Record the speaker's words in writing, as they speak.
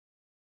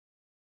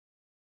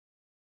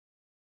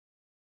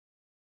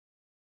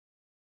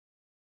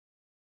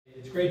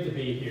It's great to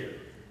be here.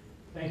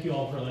 Thank you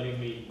all for letting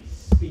me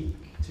speak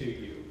to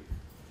you.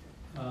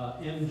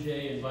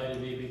 MJ invited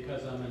me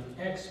because I'm an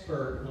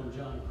expert on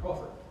John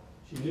Crawford.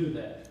 She knew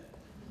that.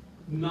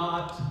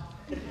 Never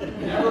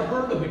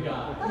heard of the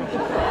guy.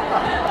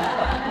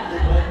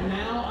 But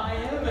now I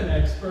am an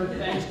expert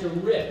thanks to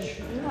Rich.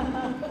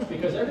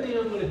 Because everything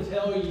I'm going to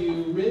tell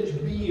you,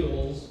 Rich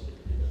Beals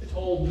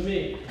told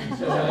me.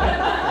 So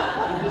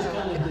I'm just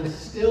kind of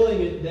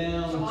distilling it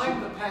down. So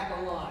I'm the pack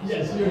of lies.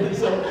 Yes, you're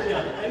so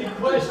yeah. Any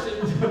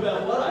questions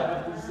about what I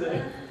have to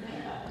say?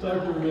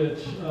 Dr.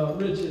 Rich.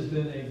 Rich has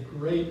been a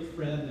great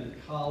friend and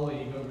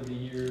colleague over the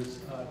years,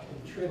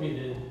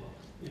 contributed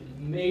in a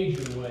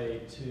major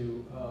way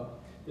to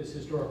this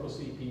historical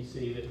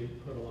CPC that we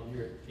put on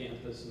here at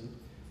campus, and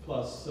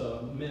plus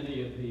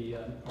many of the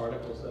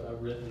articles that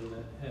I've written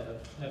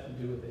that have to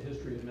do with the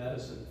history of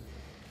medicine.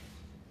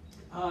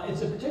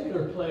 It's a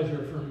particular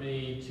pleasure for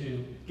me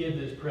to give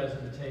this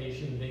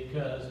presentation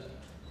because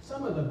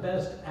some of the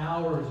best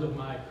hours of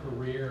my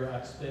career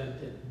I've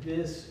spent at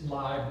this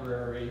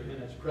library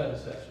and its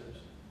predecessors.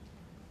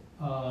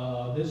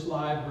 This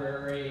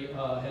library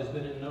has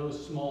been in no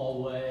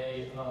small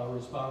way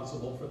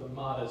responsible for the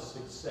modest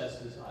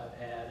successes I've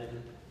had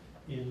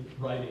in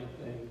writing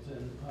things.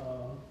 And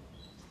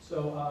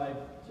so I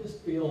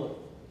just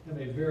have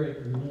a very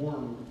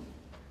warm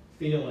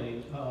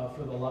feeling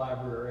for the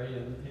library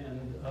and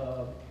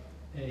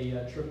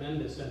a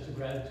tremendous sense of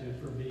gratitude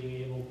for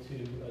being able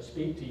to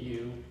speak to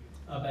you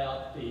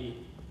about the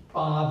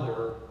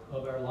father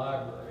of our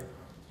library.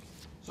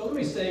 So let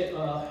me say,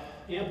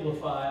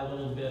 amplify a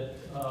little bit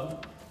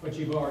what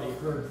you've already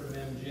heard from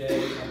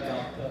MJ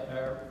about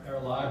our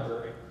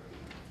library.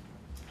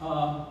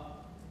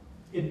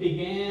 It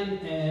began,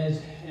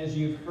 as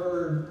you've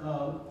heard,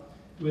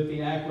 with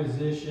the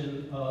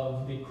acquisition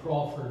of the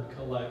Crawford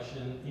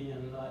collection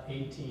in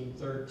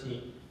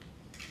 1813.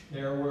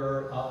 There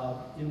were,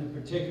 in the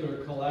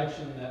particular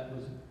collection that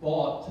was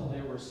bought,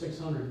 there were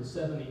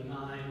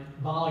 679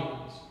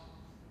 volumes.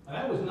 And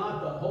that was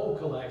not the whole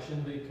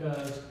collection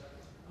because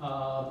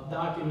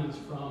documents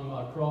from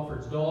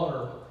Crawford's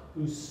daughter,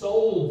 who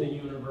sold the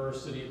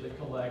university the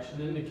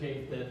collection,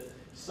 indicate that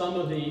some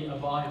of the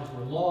volumes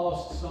were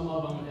lost, some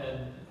of them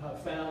had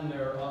found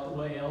their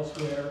way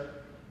elsewhere.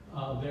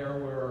 There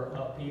were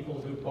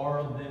people who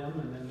borrowed them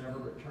and then never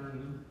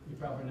returned them. You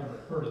probably never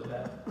heard of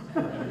that.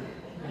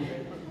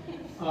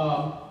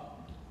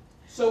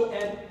 So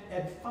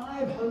at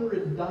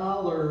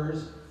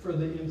 $500 for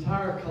the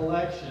entire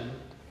collection,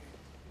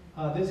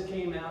 this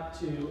came out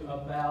to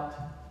about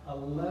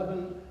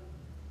 11.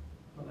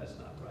 Oh, that's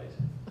not right.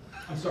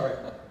 I'm sorry.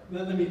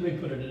 Let me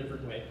put it a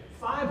different way.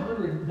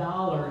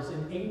 $500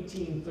 in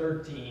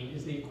 1813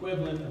 is the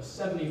equivalent of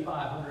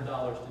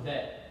 $7,500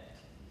 today.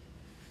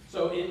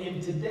 So in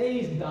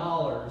today's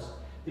dollars,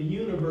 the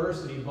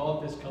university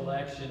bought this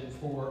collection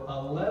for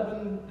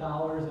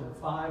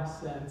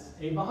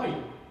 $11.05 a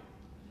volume.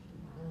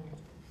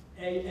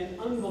 An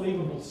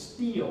unbelievable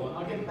steal, and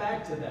I'll get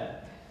back to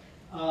that.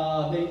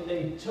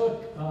 They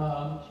took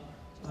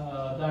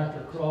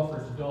Dr.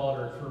 Crawford's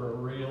daughter for a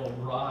real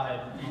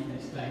ride on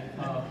this thing.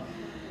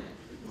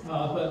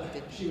 But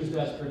she was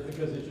desperate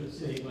because, as you'll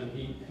see, when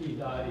he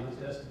died, he was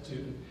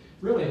destitute and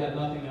really had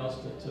nothing else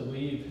to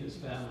leave his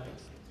family.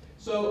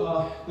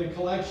 So the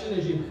collection,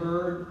 as you've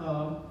heard,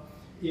 was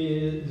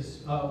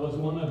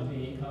one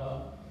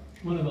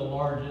of the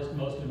largest,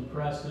 most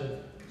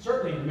impressive.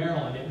 Certainly in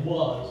Maryland, it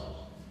was.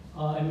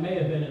 It may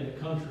have been in the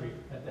country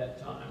at that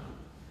time.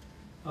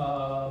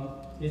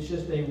 It's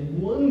just a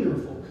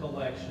wonderful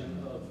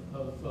collection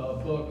of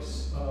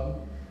books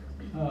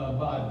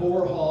by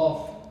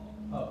Boerhaave,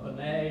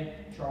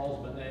 Benet,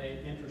 Charles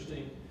Benet,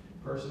 interesting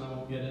person. I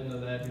won't get into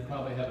that. You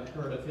probably haven't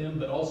heard of him,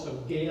 but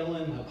also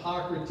Galen,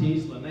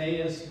 Hippocrates,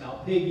 Linnaeus,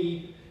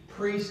 Malpighi,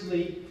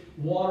 Priestley,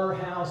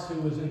 Waterhouse, who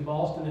was in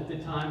Boston at the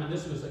time, and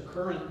this was a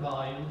current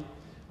volume,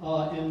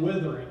 and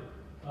Withering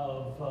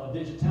of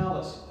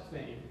Digitalis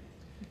fame.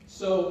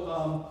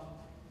 So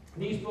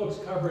these books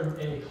covered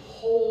a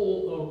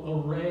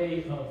whole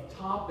array of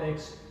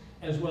topics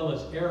as well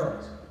as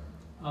eras.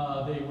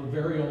 They were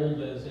very old,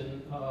 as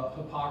in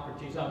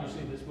Hippocrates.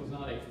 Obviously, this was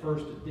not a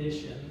first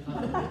edition.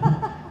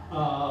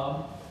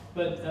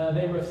 But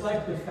they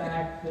reflect the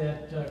fact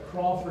that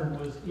Crawford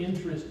was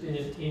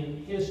interested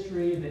in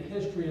history, the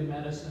history of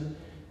medicine,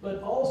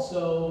 but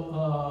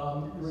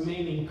also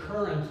remaining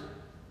current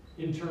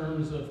in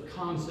terms of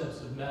concepts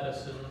of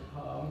medicine,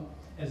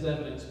 as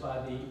evidenced by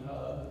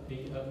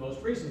the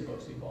most recent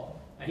books he bought.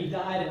 Now, he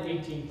died in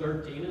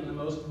 1813, and the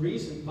most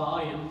recent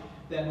volume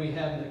that we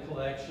have in the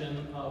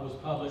collection was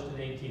published in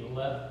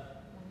 1811.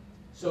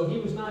 So he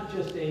was not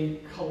just a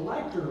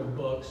collector of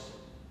books,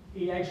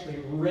 he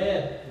actually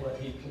read what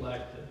he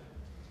collected.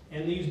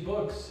 And these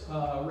books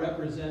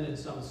represented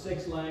some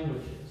 6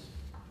 languages: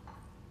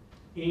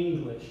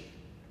 English,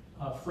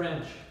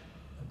 French,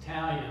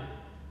 Italian,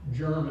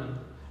 German,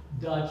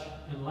 Dutch,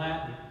 and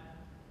Latin.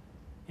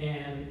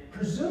 And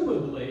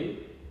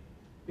presumably,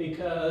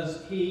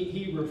 because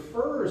he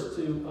refers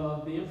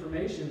to the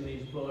information in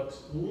these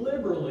books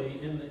liberally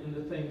in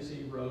the things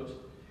he wrote.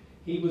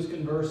 He was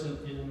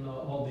conversant in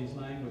all these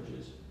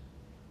languages.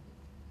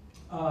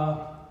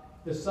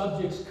 The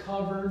subjects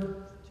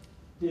covered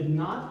did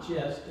not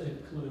just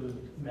include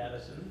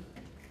medicine,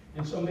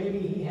 and so maybe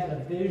he had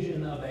a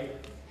vision of a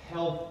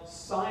health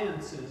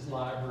sciences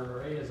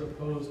library as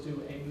opposed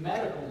to a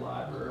medical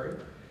library,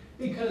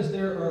 because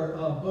there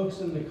are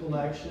books in the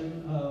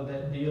collection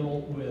that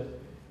deal with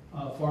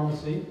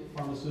pharmacy,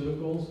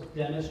 pharmaceuticals,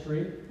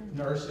 dentistry,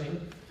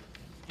 nursing,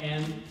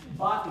 and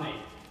botany.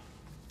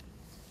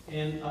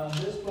 And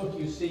this book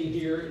you see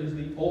here is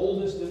the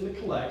oldest in the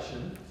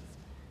collection.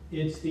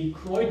 It's the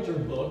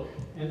Crawford book,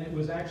 and it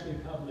was actually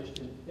published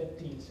in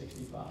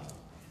 1565.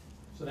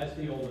 So that's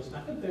the oldest.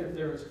 I think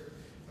there's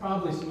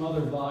probably some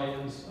other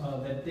volumes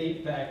that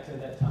date back to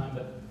that time,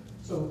 but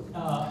so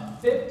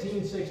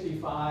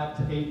 1565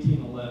 to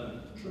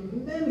 1811.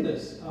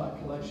 Tremendous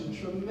collection,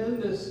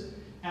 tremendous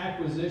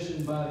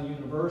acquisition by the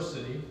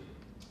university.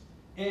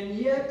 And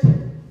yet,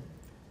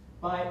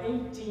 by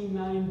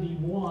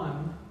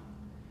 1891,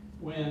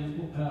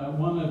 when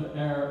one of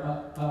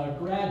our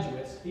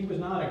graduates, he was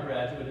not a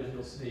graduate, as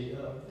you'll see,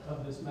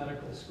 of this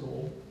medical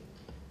school,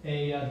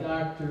 a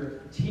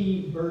Dr.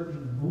 T.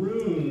 Burton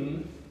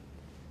Brune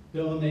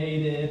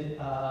donated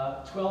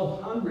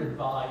 1,200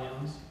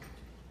 volumes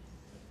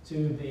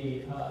to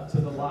the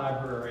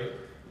library.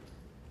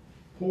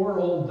 Poor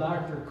old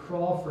Dr.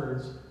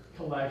 Crawford's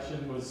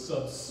collection was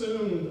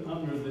subsumed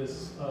under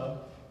this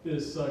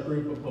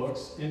group of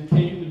books and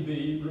came to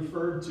be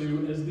referred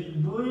to as the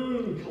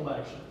Brune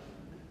collection.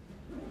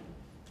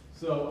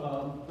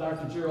 So,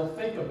 Dr. Gerald,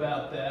 think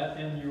about that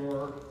and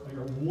your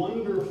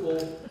wonderful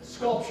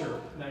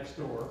sculpture next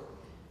door.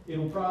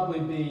 It'll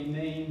probably be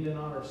named in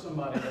honor of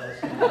somebody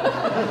else in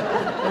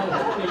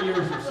about 20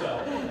 years or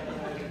so.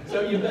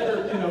 So you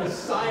better,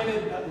 sign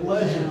it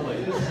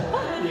legibly.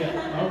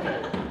 Yeah, okay.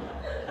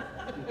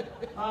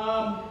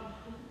 All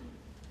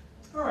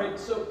right,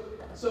 so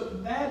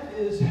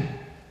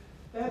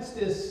that's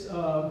this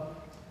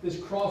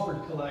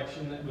Crawford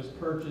collection that was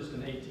purchased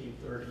in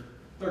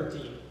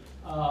 1813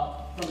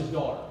 from his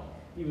daughter.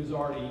 He had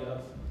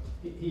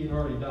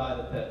already died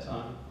at that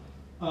time.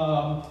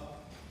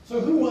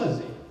 So who was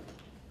he?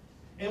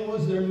 And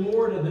was there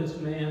more to this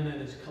man than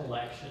his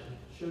collection?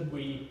 Should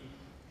we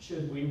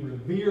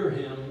revere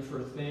him for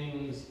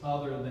things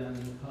other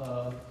than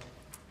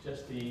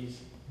just these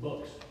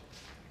books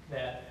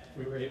that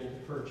we were able to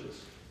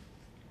purchase?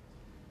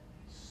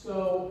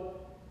 So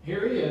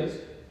here he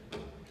is.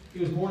 He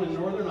was born in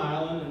Northern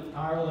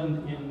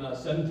Ireland in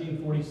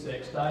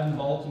 1746, died in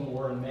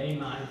Baltimore on May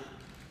 9th,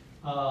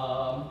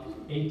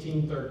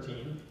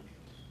 1813.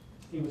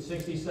 He was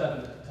 67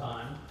 at the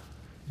time.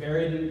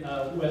 Buried in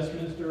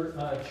Westminster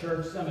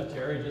Church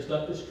Cemetery, just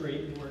up the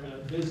street, and we're going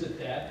to visit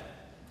that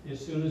as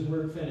soon as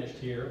we're finished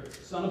here.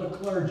 Son of a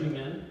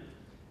clergyman,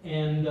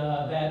 and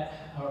that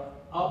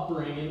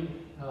upbringing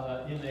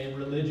in a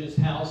religious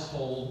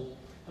household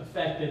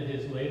affected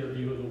his later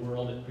view of the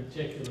world, in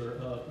particular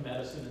of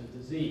medicine and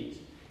disease.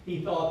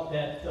 He thought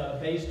that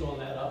based on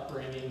that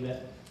upbringing,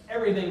 that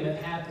everything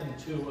that happened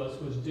to us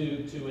was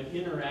due to an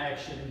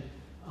interaction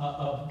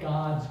of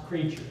God's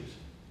creatures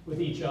with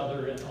each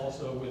other and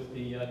also with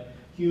the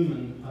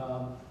human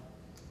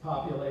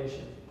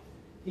population.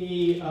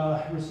 He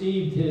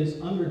received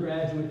his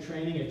undergraduate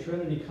training at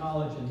Trinity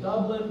College in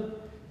Dublin,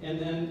 and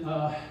then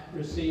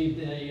received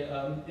a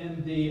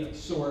MD of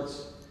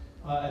sorts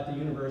at the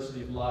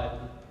University of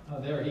Leiden.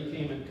 There he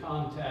came in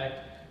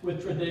contact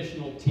with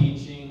traditional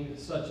teaching,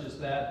 such as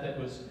that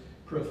was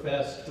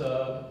professed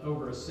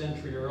over a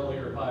century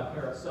earlier by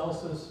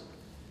Paracelsus,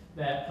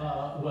 that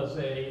was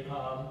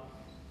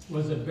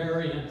a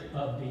variant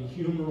of the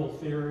humoral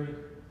theory,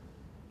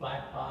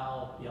 black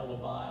bile, yellow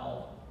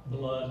bile,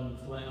 blood and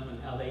phlegm, and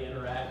how they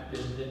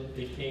interacted and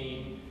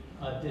became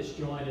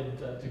disjointed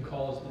to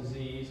cause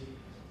disease,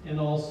 and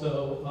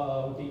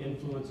also the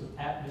influence of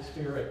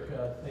atmospheric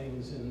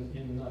things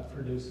in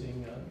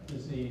producing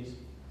disease.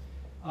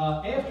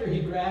 After he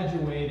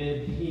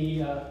graduated,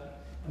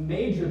 a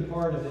major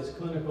part of his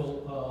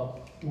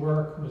clinical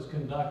work was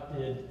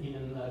conducted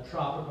in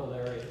tropical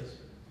areas.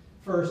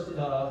 First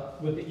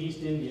with the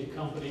East India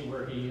Company,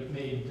 where he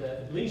made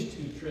at least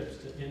 2 trips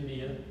to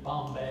India,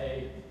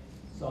 Bombay,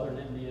 southern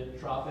India,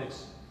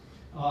 tropics.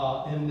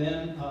 And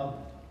then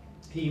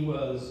he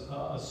was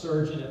a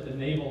surgeon at the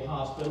Naval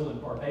Hospital in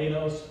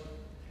Barbados.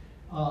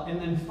 And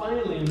then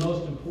finally, and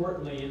most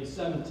importantly, in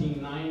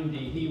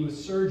 1790, he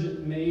was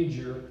Surgeon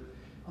Major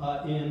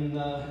in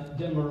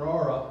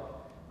Demerara,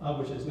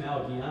 which is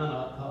now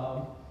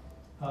Guyana,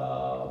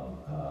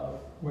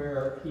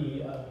 where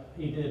he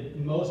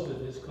did most of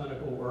his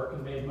clinical work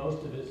and made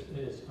most of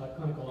his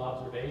clinical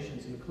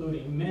observations,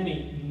 including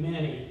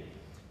many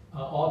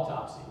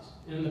autopsies.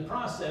 And in the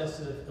process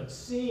of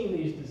seeing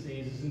these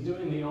diseases and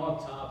doing the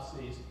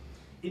autopsies,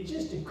 it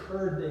just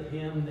occurred to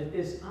him that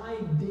this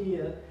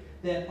idea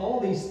that all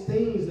these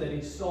things that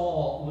he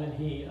saw when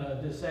he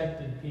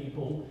dissected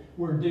people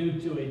were due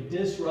to a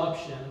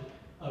disruption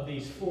of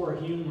these four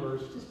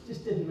humors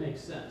just didn't make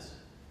sense.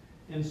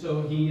 And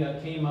so he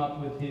came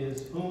up with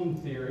his own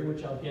theory,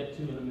 which I'll get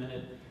to in a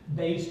minute,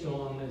 based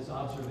on his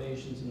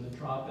observations in the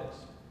tropics.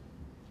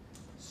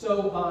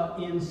 So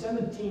in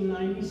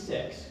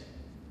 1796,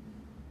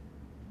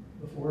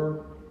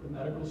 before the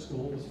medical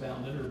school was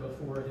founded, or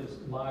before his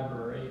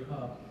library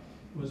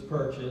was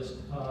purchased,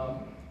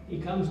 he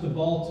comes to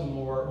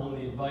Baltimore on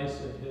the advice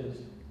of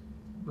his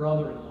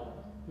brother-in-law,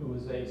 who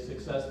was a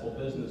successful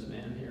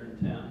businessman here in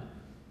town.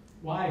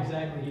 Why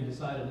exactly he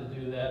decided to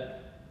do that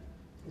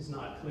is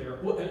not clear.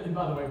 Well, and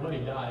by the way, what he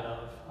died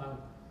of,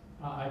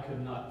 I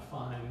could not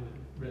find.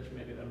 Rich,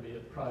 maybe that'll be a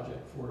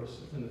project for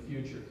us in the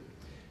future.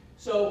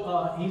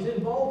 So he's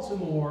in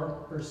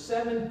Baltimore for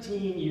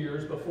 17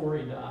 years before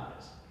he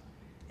dies.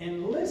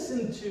 And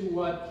listen to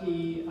what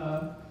he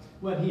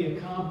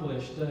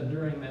accomplished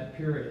during that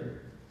period.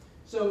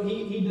 So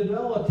he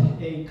developed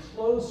a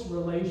close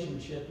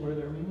relationship where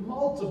there are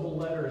multiple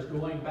letters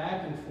going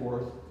back and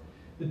forth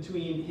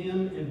between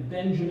him and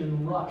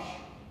Benjamin Rush,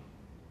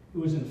 who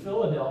was in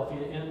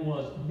Philadelphia and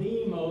was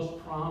the most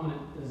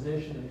prominent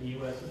physician in the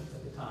U.S.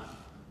 at the time.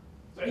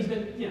 So he's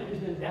been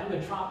down in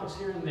the tropics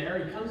here and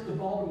there. He comes to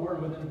Baltimore,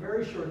 and within a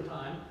very short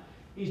time,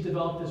 he's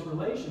developed this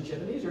relationship.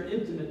 And these are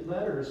intimate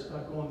letters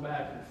going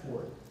back and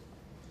forth.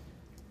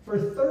 For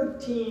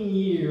 13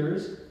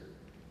 years,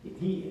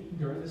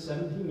 during the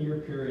 17-year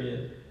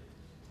period,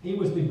 he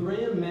was the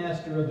Grand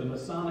Master of the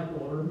Masonic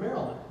Order of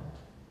Maryland.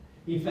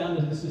 He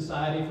founded the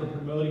Society for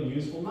Promoting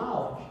Useful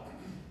Knowledge.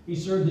 He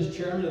served as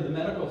chairman of the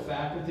medical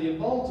faculty at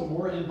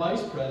Baltimore and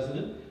vice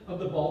president of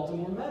the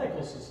Baltimore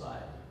Medical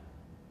Society.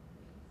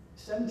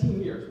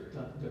 17 years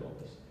did all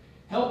this.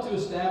 Helped to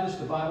establish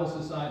the Bible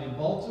Society in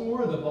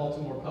Baltimore, the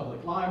Baltimore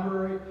Public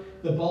Library,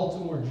 the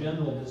Baltimore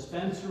General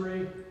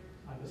Dispensary,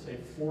 I would say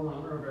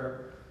forerunner of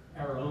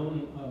our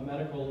own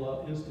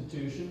medical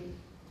institution,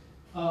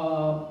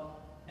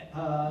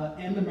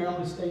 and the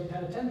Maryland State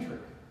Penitentiary.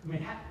 I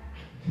mean,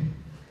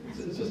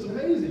 it's just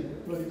amazing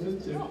what he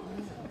did to.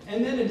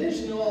 And then in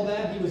addition to all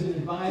that, he was an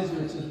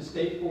advisor to the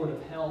State Board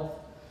of Health.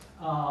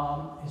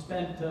 He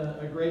spent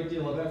a great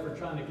deal of effort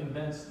trying to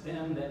convince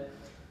them that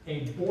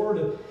a Board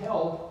of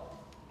Health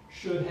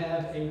should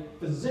have a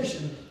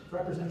physician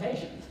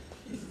representation.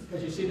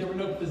 Because you see, there were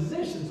no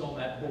physicians on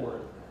that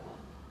board.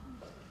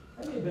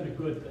 That may have been a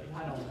good thing.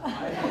 I don't know.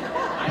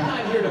 I'm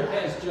not here to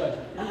pass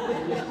judgment.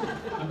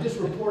 I'm just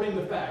reporting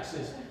the facts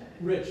as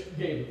Rich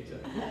gave it to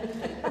me.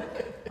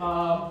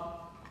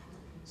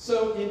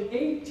 So in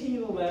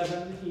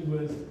 1811, he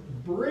was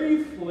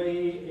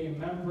briefly a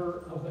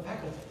member of the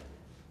faculty.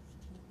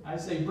 I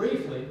say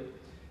briefly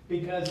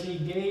because he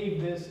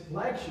gave this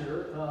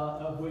lecture,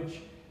 of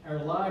which our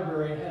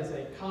library has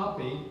a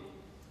copy,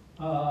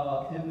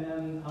 and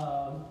then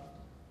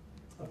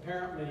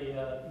apparently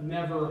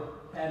never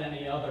had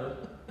any other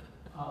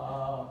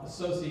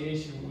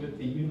association with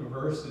the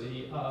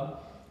university.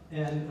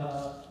 And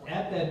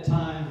at that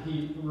time,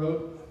 he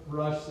wrote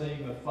Rush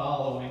saying the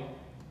following.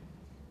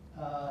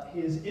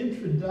 His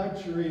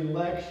introductory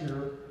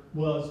lecture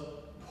was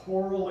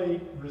poorly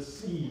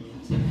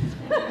received.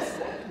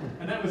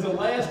 And that was the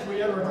last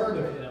we ever heard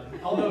of him,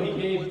 although he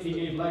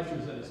gave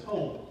lectures at his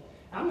home.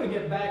 I'm going to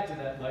get back to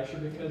that lecture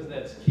because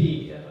that's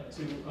key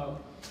to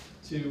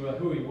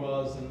who he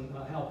was and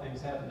how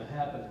things happened to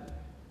happen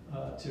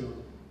to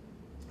him.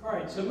 All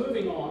right, so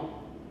moving on.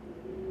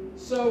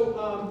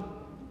 So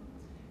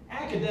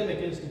academic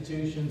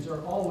institutions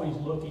are always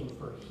looking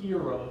for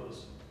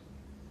heroes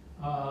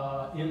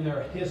in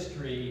their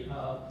history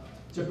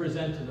to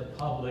present to the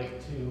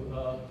public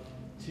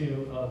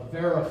to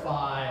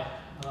verify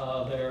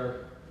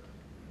their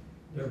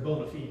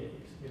bona fides,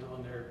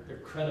 and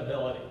their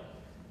credibility.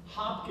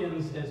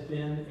 Hopkins has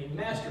been a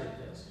master at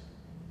this,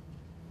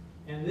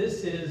 and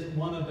this is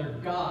one of their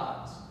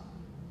gods.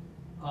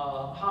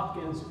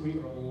 Hopkins,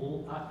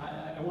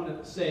 I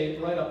want to say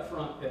right up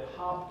front that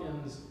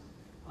Hopkins,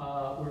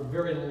 we're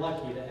very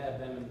lucky to have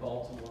them in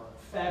Baltimore.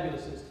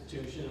 Fabulous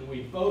institution, and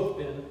we've both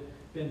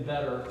been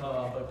better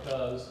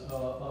because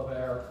of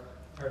our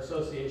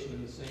association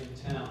in the same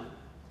town.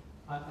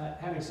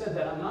 Having said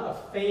that, I'm not a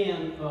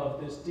fan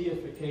of this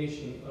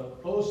deification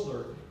of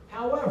Osler.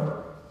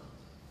 However,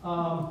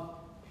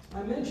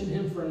 I mentioned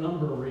him for a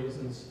number of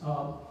reasons.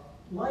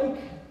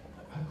 Like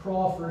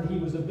Crawford, he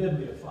was a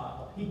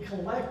bibliophile. He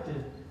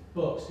collected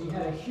books. He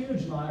had a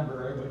huge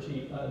library, which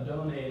he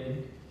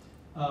donated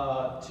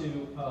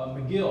to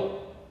McGill.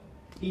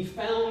 He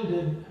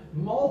founded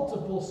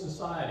multiple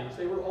societies.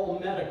 They were all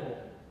medical.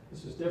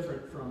 This is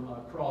different from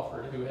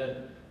Crawford, who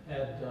had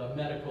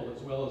medical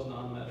as well as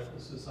non-medical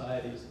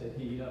societies that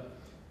he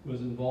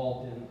was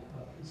involved in,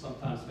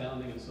 sometimes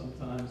founding and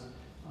sometimes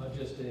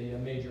just a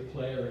major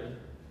player in.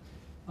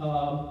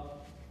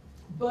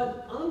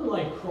 But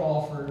unlike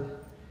Crawford,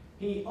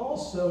 he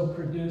also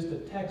produced a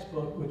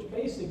textbook which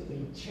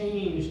basically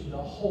changed the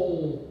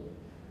whole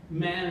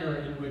manner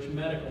in which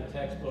medical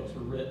textbooks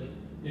were written.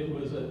 It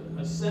was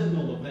a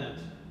seminal event.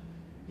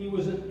 He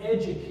was an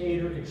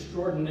educator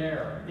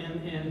extraordinaire,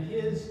 and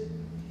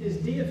his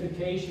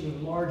deification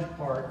in large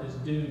part is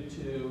due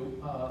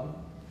to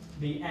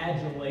the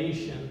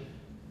adulation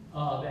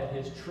that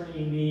his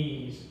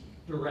trainees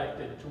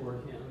directed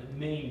toward him and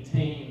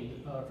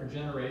maintained for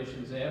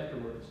generations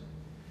afterwards.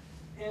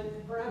 And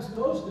perhaps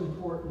most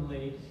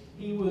importantly,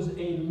 he was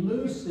a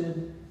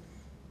lucid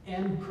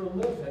and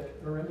prolific,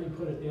 or let me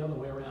put it the other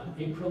way around,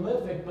 a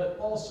prolific but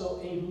also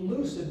a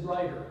lucid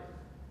writer.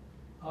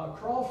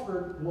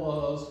 Crawford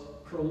was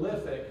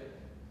prolific,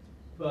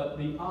 but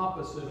the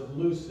opposite of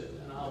lucid,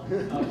 and I'll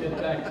get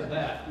back to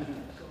that.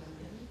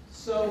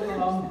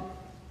 So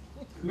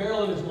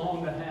Maryland is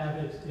long to have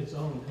its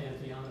own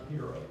pantheon of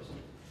heroes.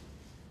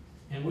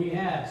 And we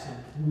have some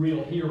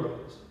real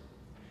heroes,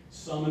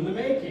 some in the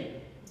making.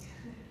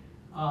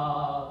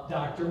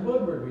 Dr.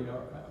 Woodward, we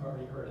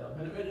already heard of.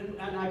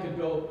 And I could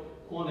go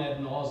on ad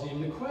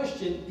nauseum. The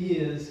question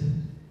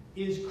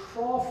is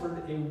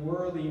Crawford a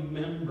worthy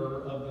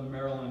member of the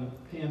Maryland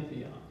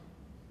pantheon?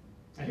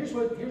 Now here's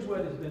what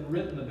has been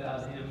written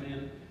about him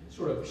in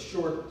sort of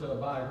short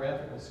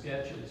biographical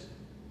sketches.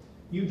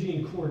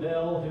 Eugene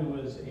Cordell, who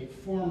was a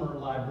former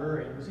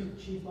librarian, was he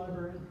chief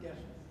librarian? Yes.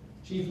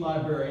 Chief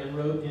librarian,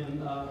 wrote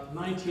in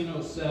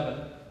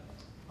 1907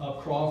 of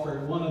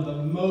Crawford, one of the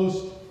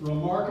most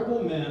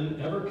remarkable men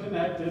ever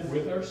connected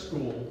with our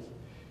school.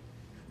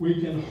 We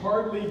can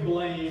hardly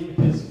blame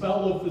his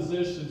fellow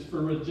physicians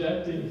for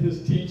rejecting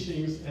his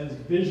teachings as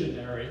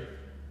visionary,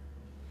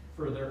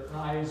 for their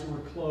eyes were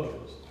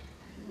closed.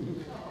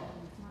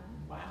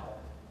 Wow.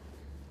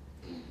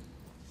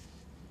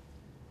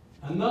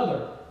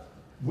 Another,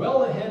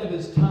 well ahead of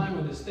his time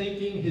with his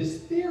thinking, his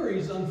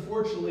theories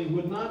unfortunately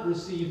would not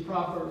receive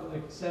proper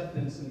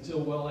acceptance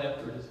until well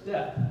after his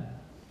death,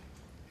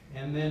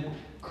 and then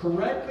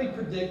correctly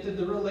predicted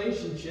the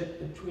relationship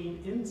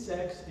between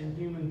insects and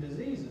human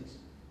diseases.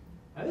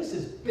 Now this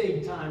is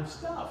big time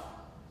stuff.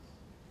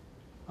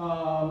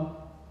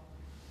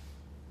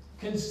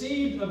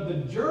 Conceived of the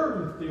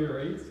germ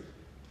theory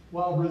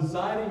while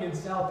residing in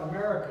South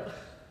America.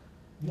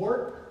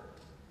 Mort,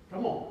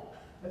 come on,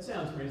 that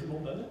sounds reasonable,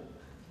 doesn't it?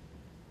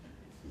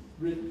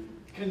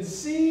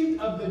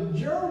 Conceived of the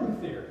germ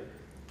theory.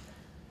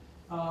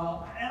 And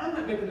I'm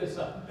not making this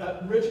up.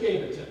 Rich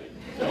gave it to me.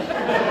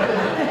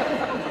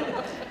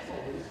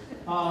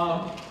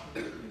 So.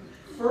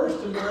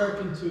 First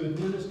American to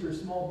administer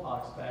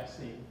smallpox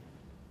vaccine.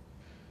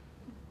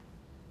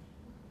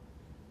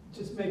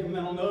 Just make a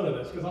mental note of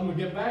this, because I'm going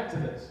to get back to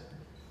this.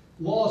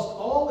 Lost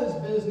all his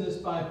business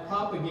by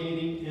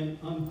propagating an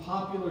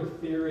unpopular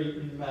theory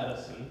in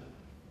medicine.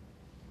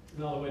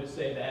 Another way to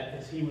say that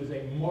is he was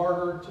a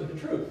martyr to the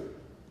truth.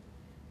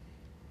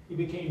 He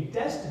became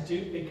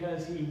destitute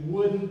because he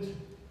wouldn't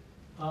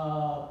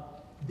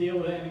deal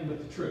with anything but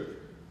the truth.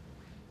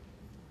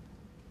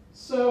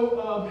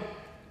 So,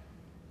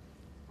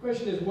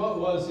 question is, what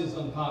was his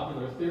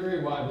unpopular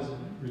theory? Why was it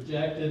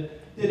rejected?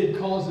 Did it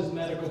cause his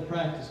medical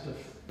practice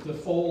to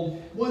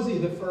fold? Was he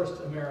the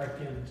first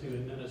American to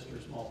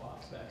administer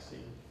smallpox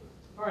vaccine?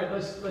 All right,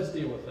 let's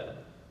deal with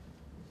that.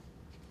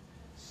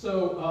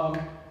 So,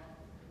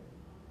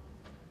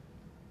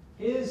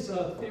 his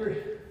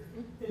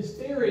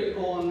theory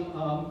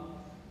on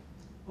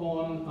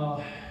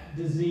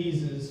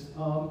diseases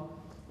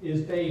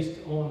is based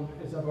on,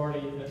 as I've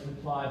already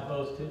implied,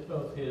 both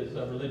his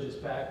religious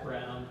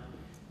background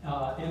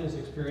and his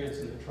experience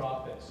in the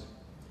tropics.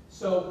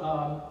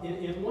 So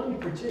in one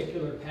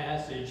particular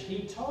passage,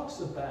 he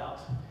talks about,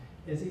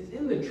 as he's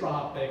in the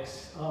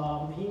tropics,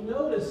 he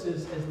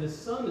notices as the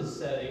sun is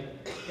setting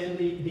and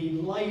the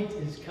light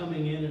is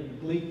coming in at a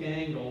oblique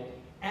angle,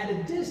 at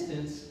a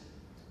distance,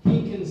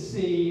 he can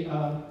see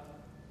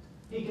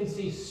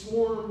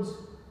swarms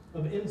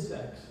of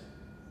insects.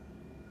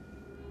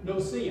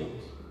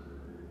 No-see-ums.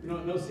 You know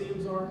what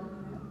no-see-ums are?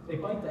 They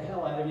bite the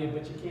hell out of you,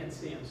 but you can't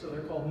see them, so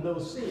they're called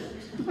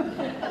no-see-ums.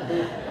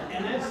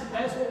 And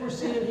that's what we're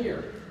seeing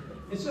here.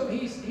 And so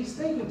he's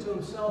thinking to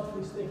himself,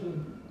 he's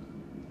thinking,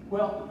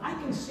 well, I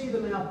can see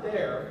them out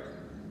there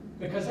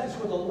because that's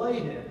where the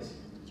light is.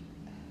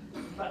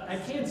 But I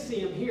can't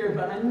see them here,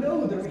 but I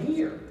know they're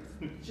here.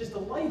 It's just the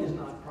light is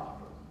not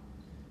proper.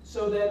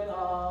 So that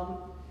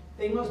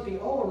they must be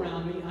all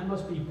around me. I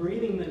must be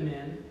breathing them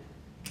in.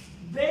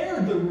 They're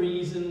the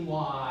reason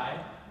why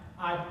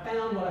I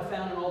found what I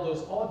found in all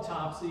those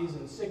autopsies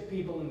and sick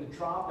people in the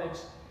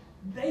tropics.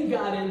 They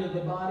got into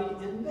the body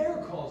and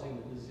they're causing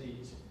the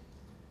disease.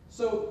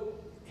 So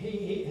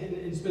he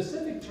in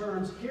specific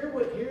terms,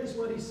 here's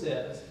what he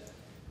says,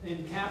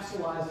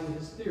 encapsulating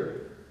his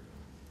theory.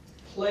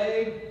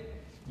 Plague,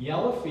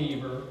 yellow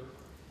fever,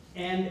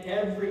 and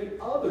every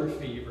other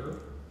fever,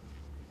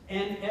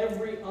 and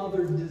every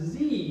other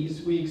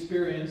disease we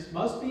experience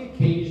must be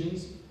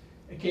occasioned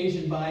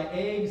by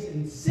eggs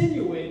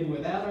insinuated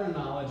without our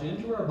knowledge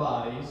into our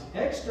bodies,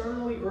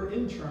 externally or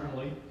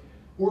internally,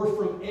 or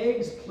from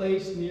eggs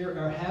placed near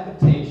our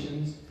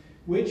habitations,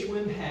 which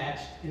when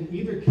hatched, in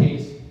either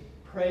case,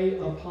 prey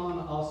upon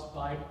us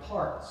by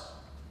parts.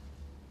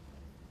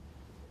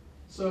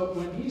 So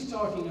when he's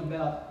talking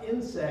about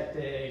insect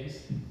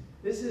eggs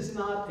This is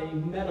not a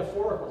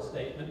metaphorical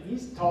statement.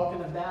 He's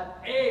talking about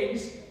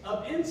eggs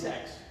of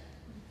insects.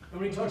 And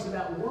when he talks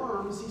about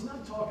worms, he's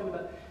not talking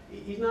about,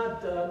 he's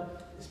not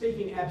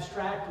speaking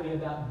abstractly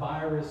about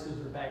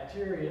viruses or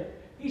bacteria.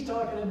 He's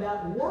talking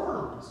about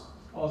worms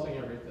causing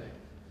everything.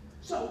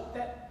 So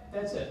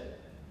that's it.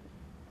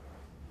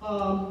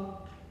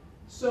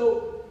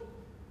 So,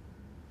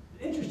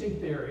 interesting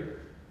theory,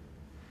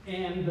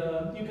 and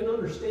you can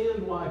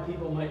understand why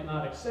people might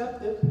not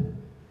accept it.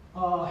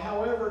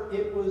 However,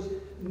 it was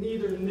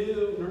neither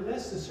new nor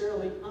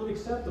necessarily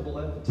unacceptable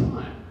at the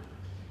time.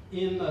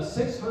 In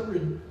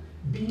 600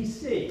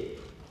 BC,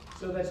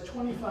 so that's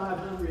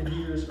 2,500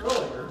 years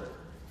earlier,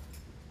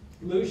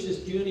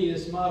 Lucius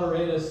Junius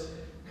Moderatus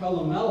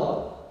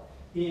Columella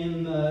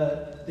in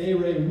De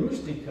Re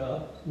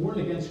Rustica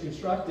warned against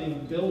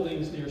constructing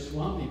buildings near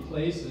swampy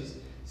places,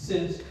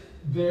 since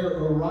there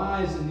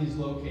arise in these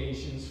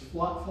locations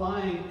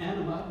flying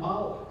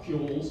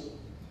animalcules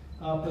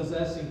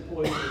possessing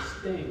poisonous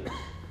stings.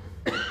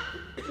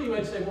 So you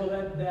might say, well,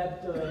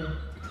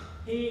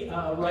 he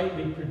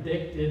rightly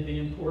predicted the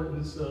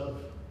importance of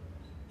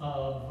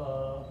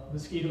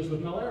mosquitoes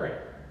with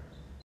malaria.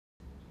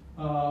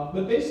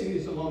 But basically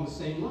it's along the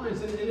same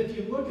lines. And if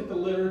you look at the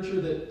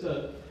literature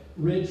that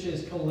Rich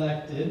has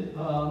collected,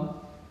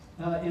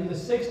 in the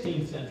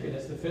 16th century,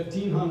 that's the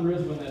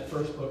 1500s when that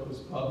first book was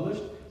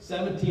published,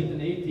 17th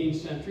and 18th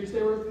centuries,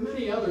 there were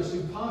many others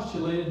who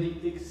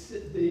postulated the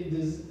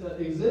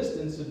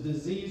existence of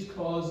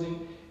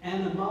disease-causing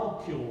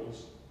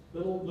animalcules,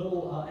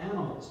 little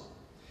animals.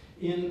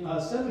 In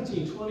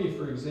 1720,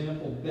 for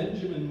example,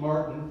 Benjamin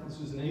Martin, this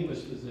was an English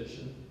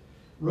physician,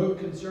 wrote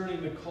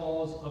concerning the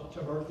cause of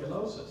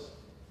tuberculosis,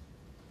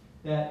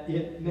 that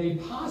it may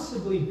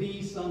possibly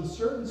be some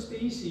certain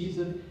species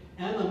of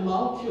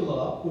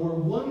animalcula, or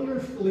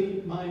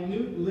wonderfully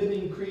minute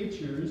living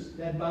creatures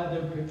that by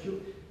their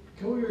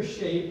peculiar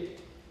shape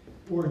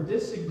or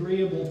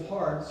disagreeable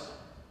parts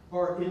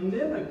are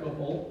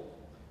inimical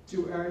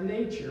to our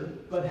nature,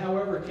 but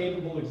however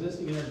capable of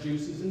existing in our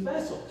juices and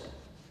vessels,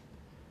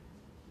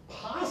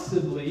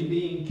 possibly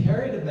being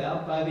carried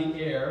about by the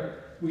air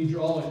we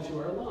draw into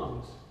our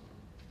lungs.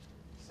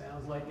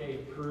 Sounds like a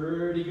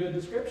pretty good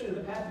description of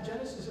the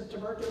pathogenesis of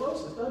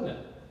tuberculosis, doesn't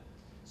it?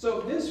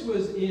 So this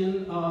was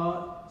in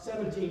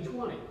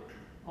 1720,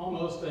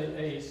 almost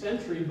a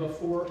century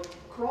before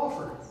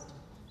Crawford.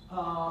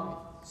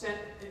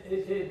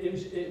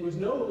 It was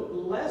no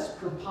less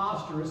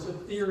preposterous a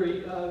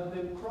theory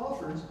than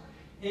Crawford's,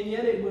 and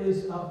yet it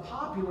was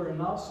popular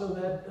enough so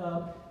that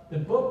the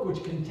book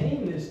which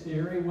contained this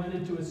theory went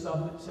into a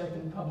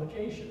second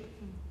publication.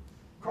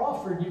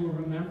 Crawford, you will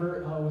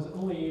remember, was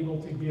only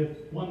able to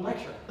give one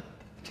lecture.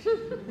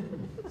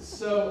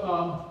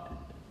 So,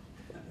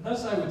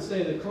 thus I would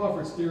say that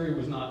Crawford's theory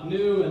was not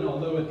new, and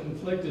although it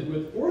conflicted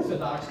with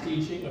orthodox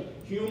teaching of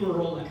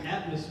humoral and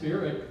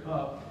atmospheric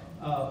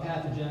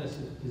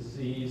pathogenesis of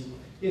disease,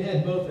 it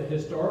had both a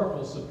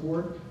historical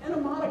support and a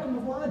modicum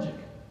of logic.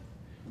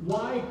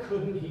 Why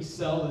couldn't he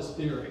sell this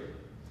theory?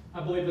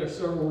 I believe there are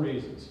several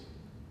reasons.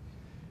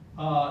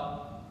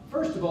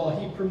 First of all,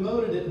 he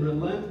promoted it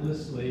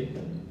relentlessly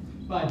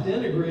by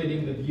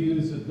denigrating the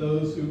views of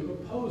those who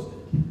opposed it.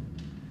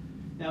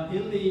 Now,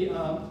 in the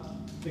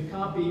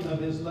copy of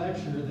his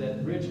lecture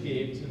that Rich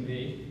gave to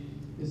me,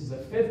 this is a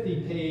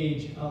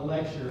 50-page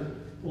lecture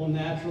on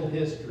natural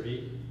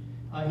history.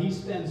 He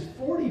spends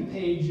 40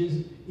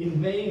 pages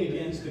inveighing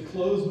against the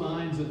closed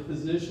minds of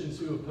physicians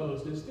who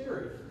opposed his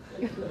theory.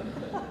 You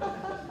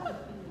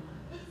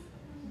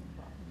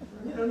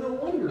know, no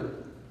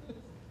wonder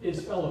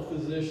his fellow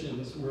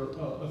physicians were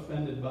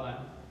offended by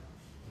him.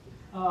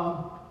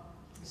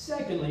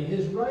 Secondly,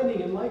 his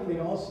writing, and likely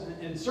also,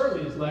 and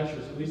certainly his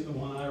lectures, at least the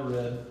one I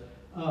read,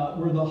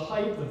 were the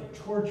height of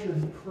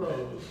tortured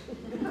prose.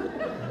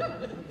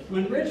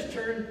 When Rich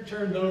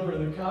turned over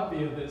the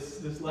copy of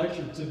this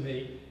lecture to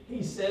me,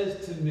 he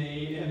says to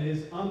me in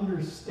his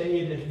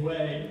understated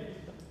way,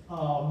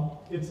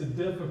 it's a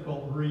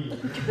difficult read.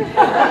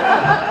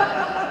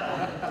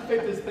 I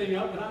picked this thing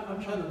up and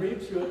I'm trying to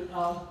read through it.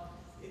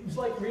 It was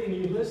like reading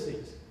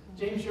Ulysses.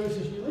 James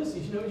Joyce's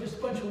Ulysses, you know, just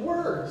a bunch of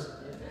words.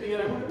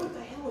 And I wonder, what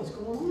the hell is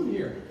going on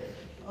here?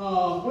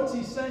 What's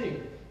he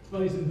saying?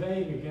 Well, he's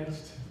inveighing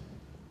against,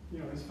 you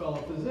know, his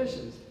fellow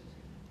physicians.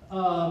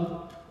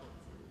 And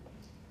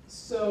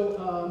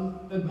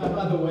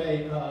by the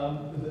way,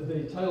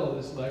 the title of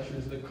this lecture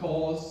is The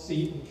Cause,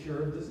 Seat, and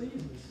Cure of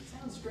Diseases. It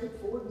sounds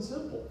straightforward and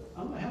simple.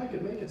 I don't know how I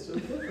could make it so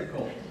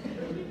difficult.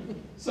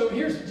 So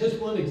here's just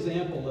one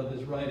example of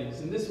his writings,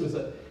 and this was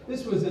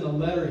in a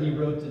letter he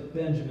wrote to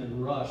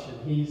Benjamin Rush,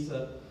 and he's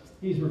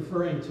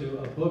referring to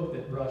a book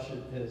that Rush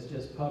has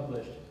just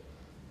published.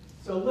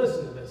 So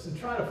listen to this and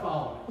try to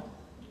follow me.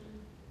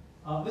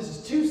 This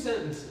is 2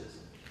 sentences.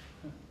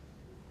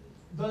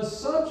 The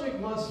subject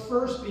must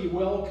first be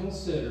well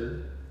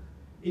considered,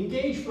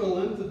 engage for a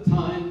length of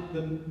time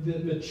the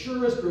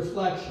maturest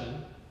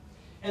reflection,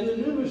 and the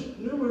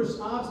numerous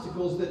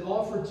obstacles that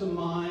offer to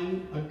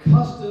mind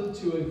accustomed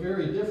to a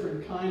very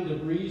different kind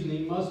of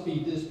reasoning must be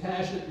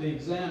dispassionately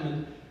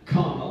examined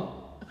comma,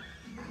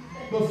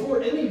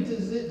 before any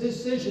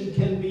decision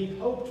can be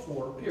hoped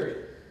for,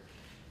 period.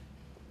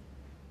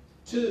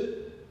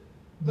 To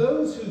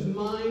those whose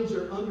minds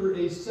are under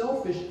a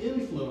selfish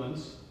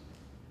influence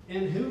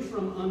and who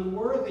from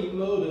unworthy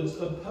motives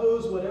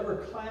oppose whatever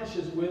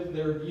clashes with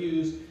their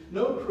views,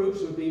 no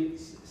proofs would be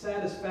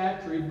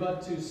satisfactory,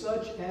 but to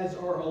such as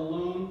are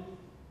alone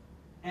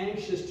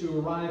anxious to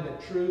arrive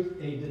at truth,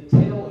 a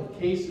detail of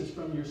cases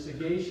from your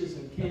sagacious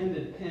and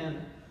candid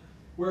pen,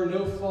 where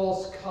no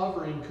false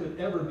covering could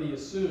ever be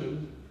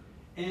assumed,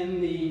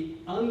 and the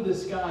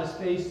undisguised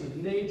face of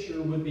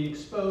nature would be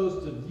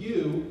exposed to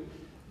view,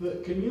 the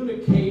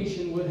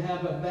communication would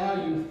have a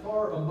value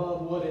far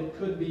above what it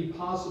could be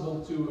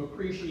possible to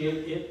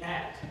appreciate it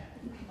at.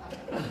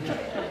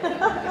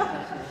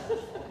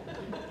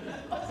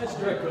 That's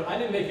direct quote. I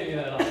didn't make any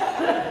of that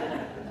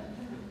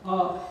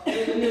up.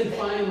 And then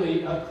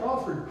finally,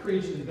 Crawford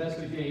preached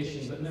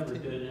investigation, but never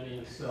did any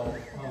himself.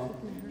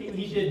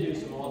 He did do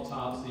some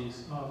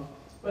autopsies,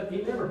 but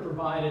he never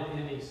provided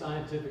any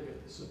scientific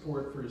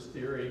support for his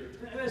theory.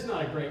 And that's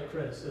not a great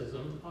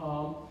criticism,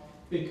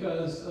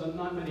 because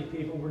not many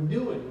people were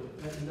doing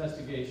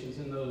investigations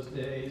in those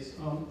days.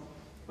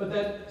 But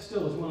that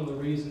still is one of the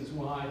reasons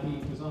why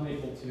he was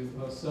unable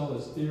to sell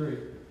his theory.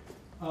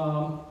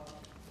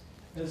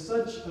 As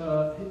such,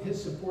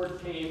 his support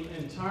came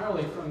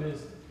entirely from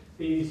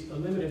these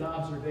limited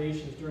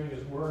observations during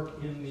his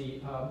work in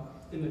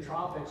the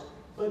tropics,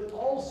 but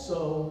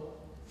also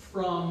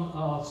from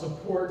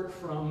support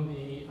from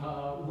the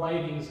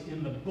writings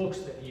in the books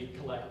that he had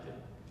collected,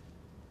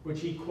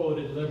 which he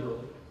quoted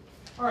liberally.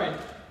 All right,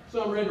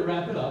 so I'm ready to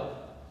wrap it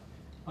up.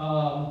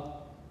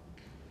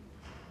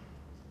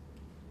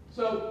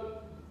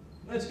 So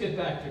let's get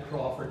back to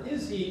Crawford.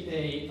 Is he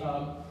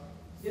a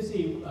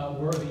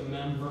worthy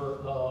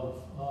member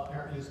of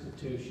our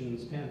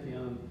institution's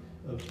pantheon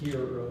of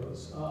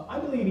heroes? I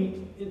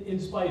believe in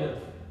spite of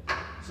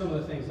some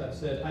of the things I've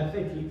said, I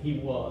think he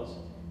was.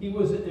 He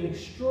was an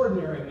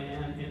extraordinary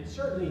man, and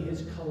certainly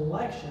his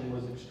collection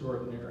was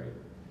extraordinary.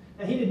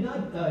 Now, he did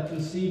not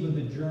conceive of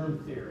the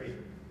germ theory,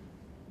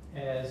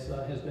 as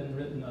has been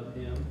written of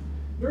him,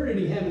 nor did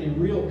he have any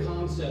real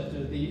concept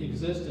of the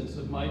existence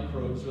of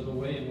microbes or the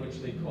way in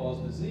which they cause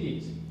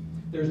disease.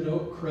 There's no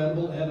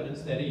credible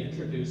evidence that he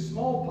introduced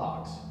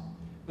smallpox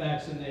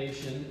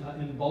vaccination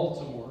in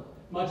Baltimore,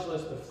 much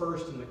less the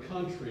first in the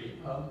country.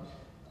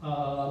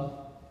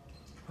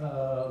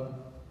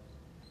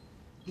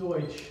 Deutsch,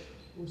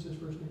 what was his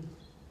first name?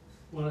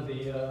 One of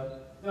the,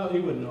 no, he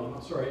wouldn't know him,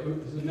 I'm sorry. He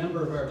was a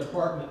member of our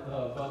Department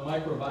of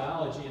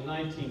Microbiology in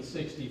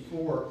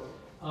 1964,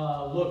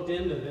 looked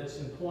into this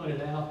and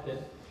pointed out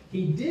that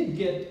he did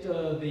get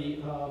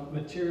the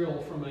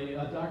material from a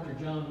Dr.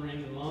 John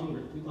Ring in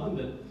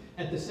London.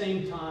 At the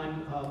same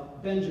time,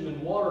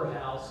 Benjamin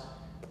Waterhouse,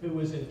 who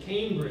was in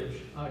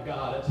Cambridge,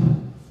 got it.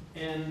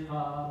 And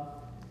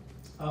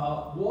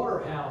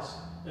Waterhouse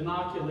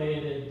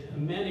inoculated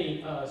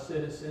many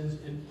citizens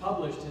and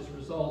published his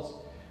results,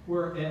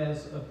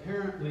 whereas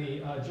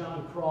apparently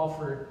John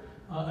Crawford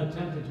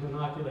attempted to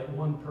inoculate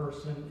one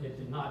person. It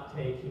did not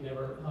take. He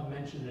never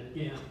mentioned it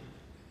again.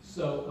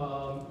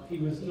 So he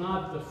was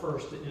not the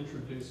first to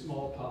introduce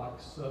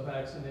smallpox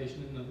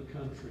vaccination into the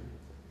country.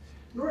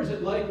 Nor is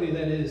it likely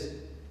that his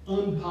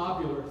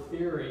unpopular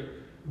theory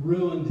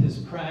ruined his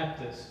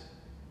practice.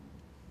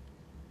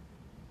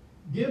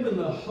 Given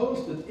the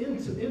host of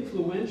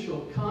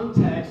influential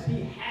contacts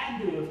he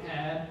had to have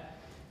had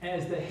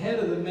as the head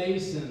of the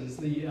Masons,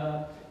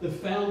 the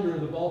founder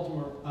of the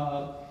Baltimore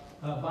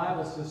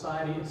Bible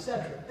Society,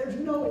 etc., there's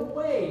no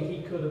way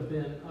he could have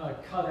been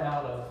cut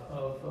out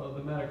of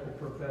the medical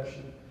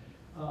profession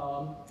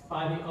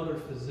by the other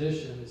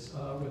physicians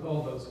with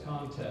all those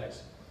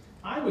contacts.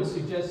 I would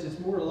suggest it's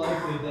more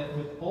likely that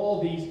with all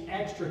these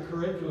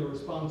extracurricular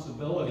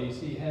responsibilities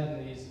he had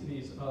in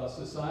these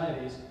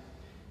societies,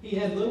 he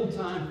had little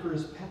time for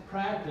his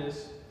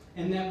practice,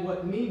 and that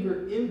what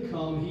meager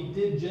income he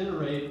did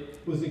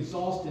generate was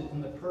exhausted in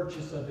the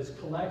purchase of his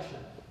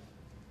collection.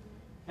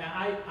 Now,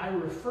 I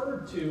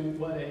referred to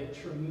what a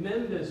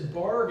tremendous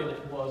bargain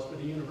it was for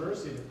the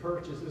university to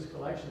purchase this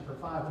collection for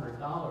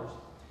 $500.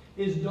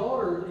 His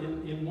daughter,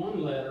 in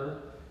one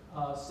letter,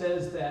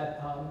 says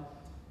that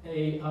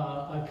a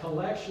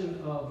collection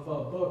of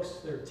books,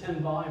 there are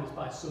 10 volumes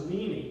by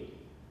Cellini,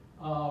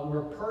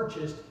 were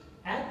purchased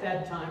at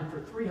that time for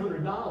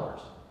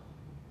 $300.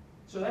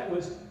 So that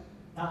was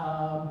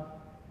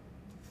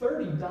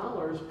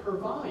 $30 per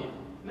volume.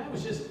 And that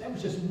was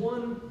just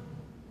one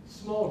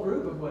small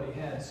group of what he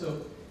had.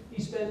 So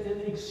he spent an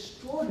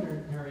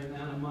extraordinary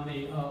amount of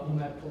money on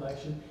that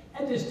collection.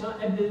 And did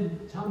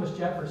Thomas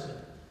Jefferson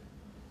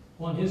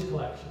on his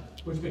collection,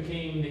 which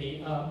became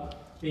the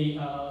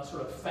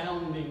sort of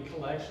founding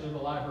collection of the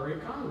Library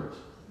of Congress.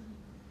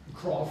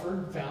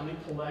 Crawford, founding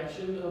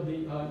collection of the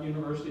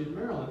University of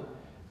Maryland,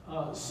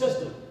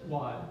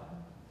 system-wide.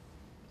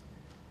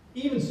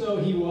 Even so,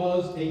 he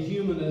was a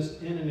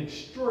humanist and an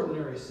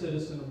extraordinary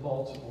citizen of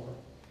Baltimore.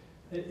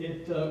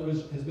 It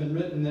has been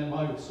written that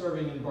while he was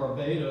serving in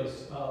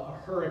Barbados, a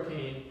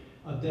hurricane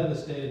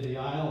devastated the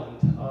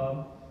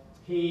island.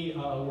 He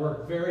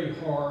worked very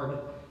hard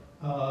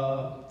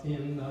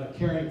in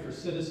caring for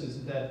citizens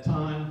at that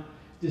time,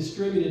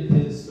 distributed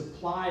his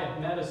supply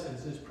of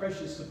medicines, his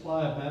precious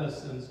supply of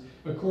medicines,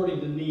 according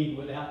to need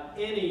without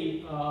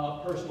any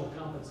personal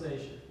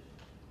compensation.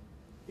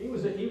 He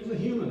was a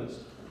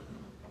humanist.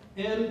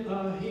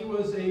 And he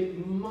was a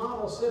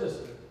model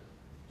citizen.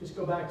 Just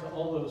go back to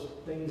all those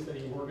things that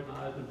he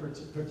organized and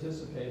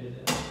participated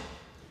in.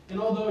 And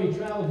although he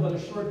traveled but a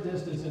short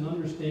distance in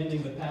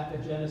understanding the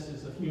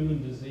pathogenesis of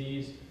human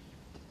disease,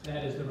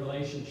 that is the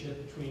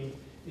relationship between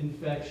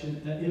insects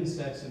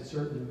and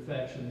certain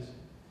infections,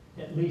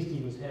 at least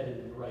he was headed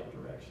in the right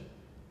direction.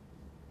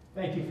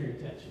 Thank you for your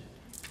attention.